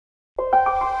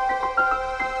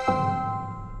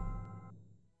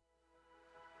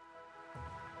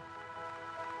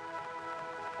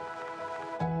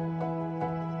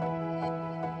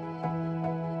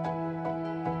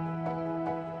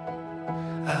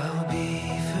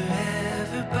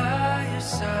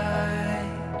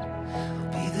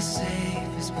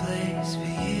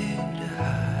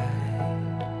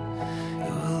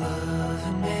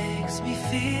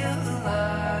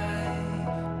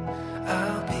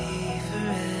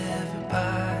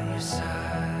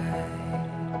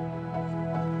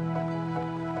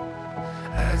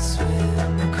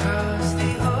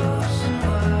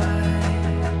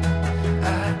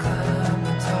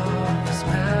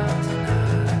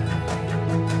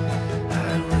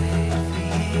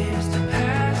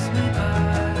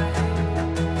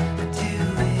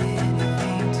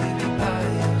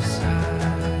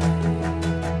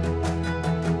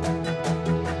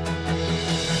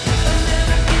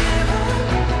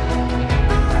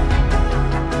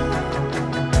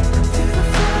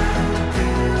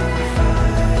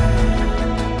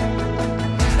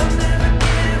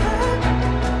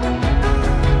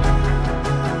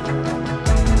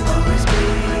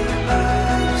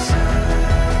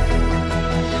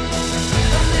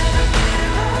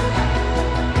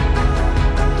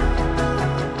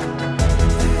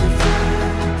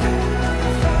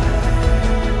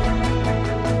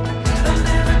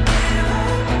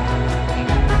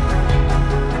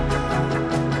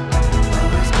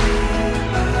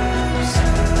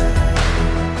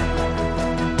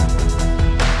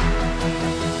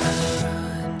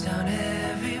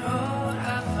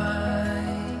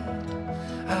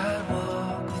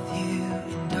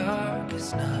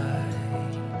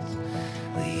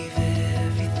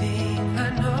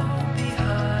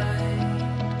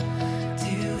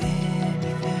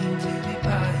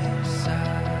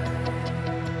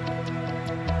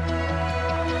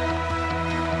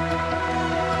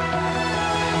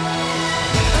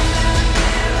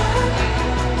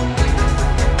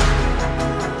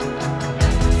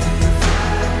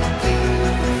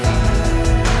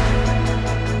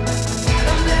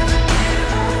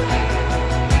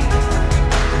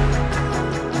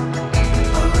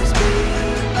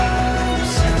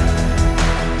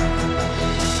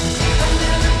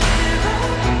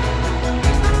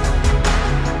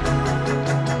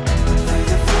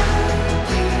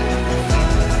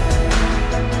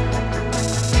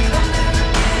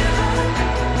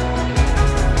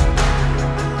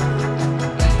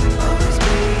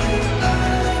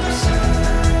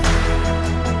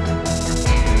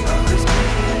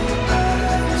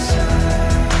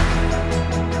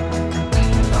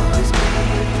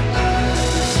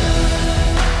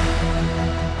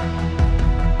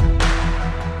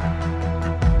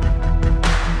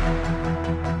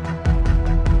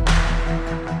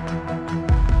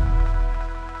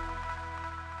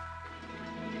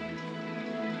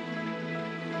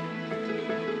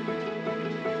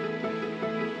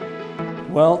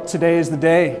Well, today is the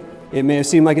day. It may have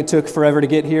seemed like it took forever to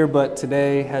get here, but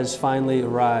today has finally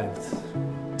arrived.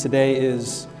 Today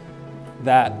is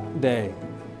that day.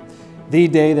 The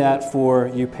day that for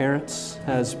you parents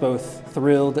has both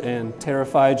thrilled and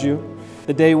terrified you.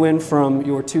 The day when from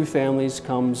your two families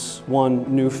comes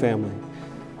one new family.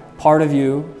 Part of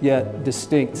you, yet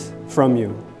distinct from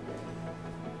you.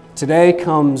 Today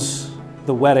comes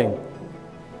the wedding,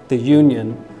 the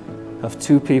union of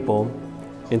two people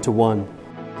into one.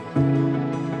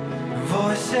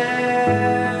 Voices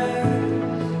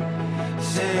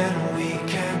said we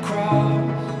can cross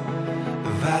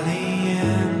the valley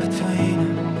in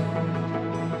between.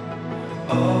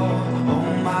 Oh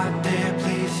my dear,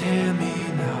 please hear me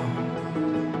now.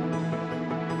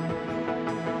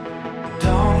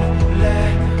 Don't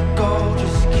let go,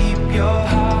 just keep your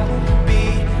heart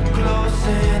beat close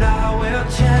and I will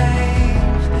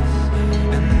change this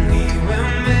and we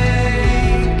will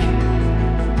make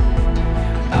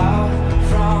out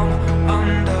from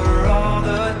under all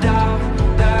the doubt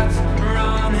that's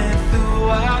running through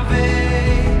our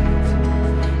veins.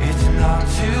 It's not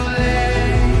too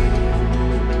late.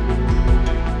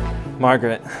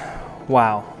 Margaret,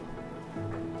 wow.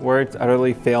 Words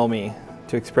utterly fail me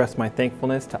to express my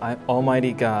thankfulness to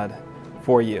Almighty God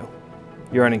for you.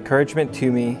 You're an encouragement to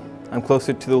me. I'm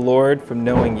closer to the Lord from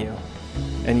knowing you,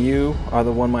 and you are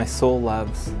the one my soul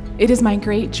loves. It is my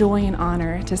great joy and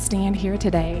honor to stand here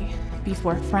today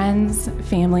before friends,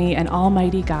 family, and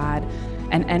Almighty God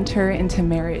and enter into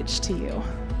marriage to you.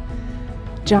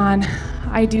 John,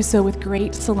 I do so with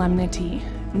great solemnity,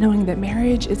 knowing that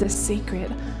marriage is a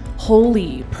sacred,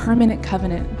 holy, permanent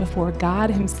covenant before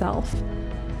God Himself.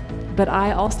 But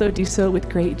I also do so with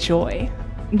great joy,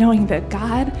 knowing that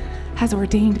God has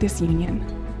ordained this union,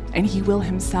 and He will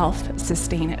Himself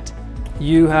sustain it.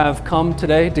 You have come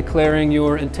today declaring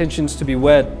your intentions to be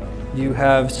wed. You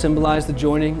have symbolized the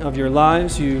joining of your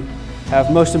lives. You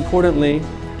have, most importantly,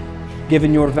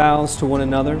 given your vows to one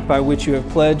another, by which you have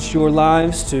pledged your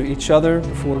lives to each other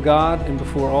before God and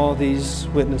before all these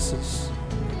witnesses.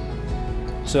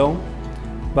 So,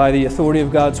 by the authority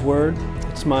of God's word,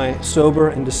 it's my sober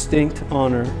and distinct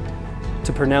honor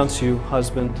to pronounce you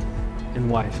husband and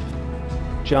wife.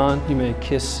 John, you may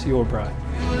kiss your bride.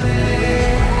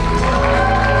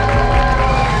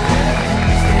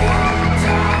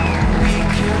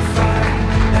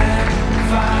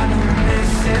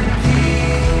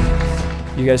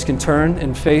 You guys can turn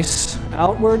and face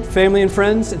outward. Family and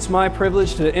friends, it's my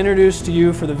privilege to introduce to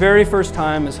you for the very first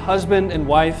time as husband and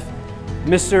wife,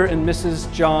 Mr. and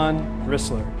Mrs. John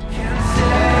Rissler.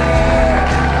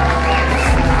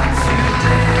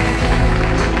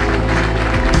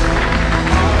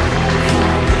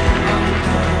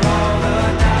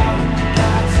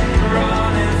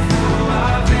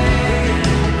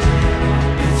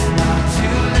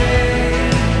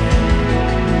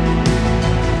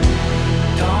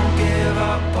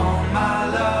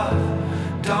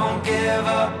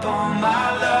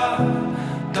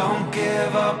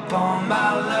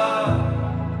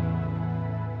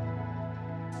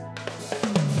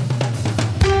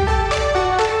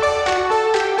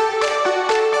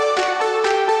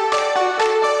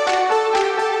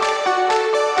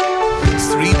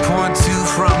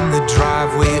 From the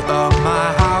driveway of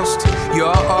my house to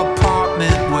your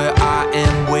apartment where I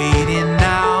am waiting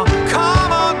now.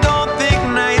 Come on, don't think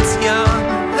night's young.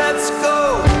 Let's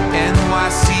go.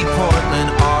 NYC,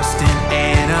 Portland, Austin,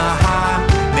 Anaheim.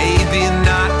 Maybe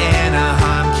not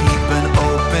Anaheim. Keep an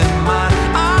open mind.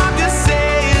 I'm just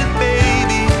saying,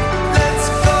 baby, let's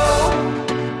go.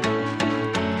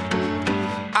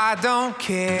 I don't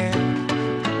care.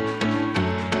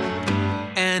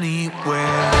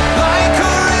 Anywhere. Like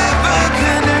a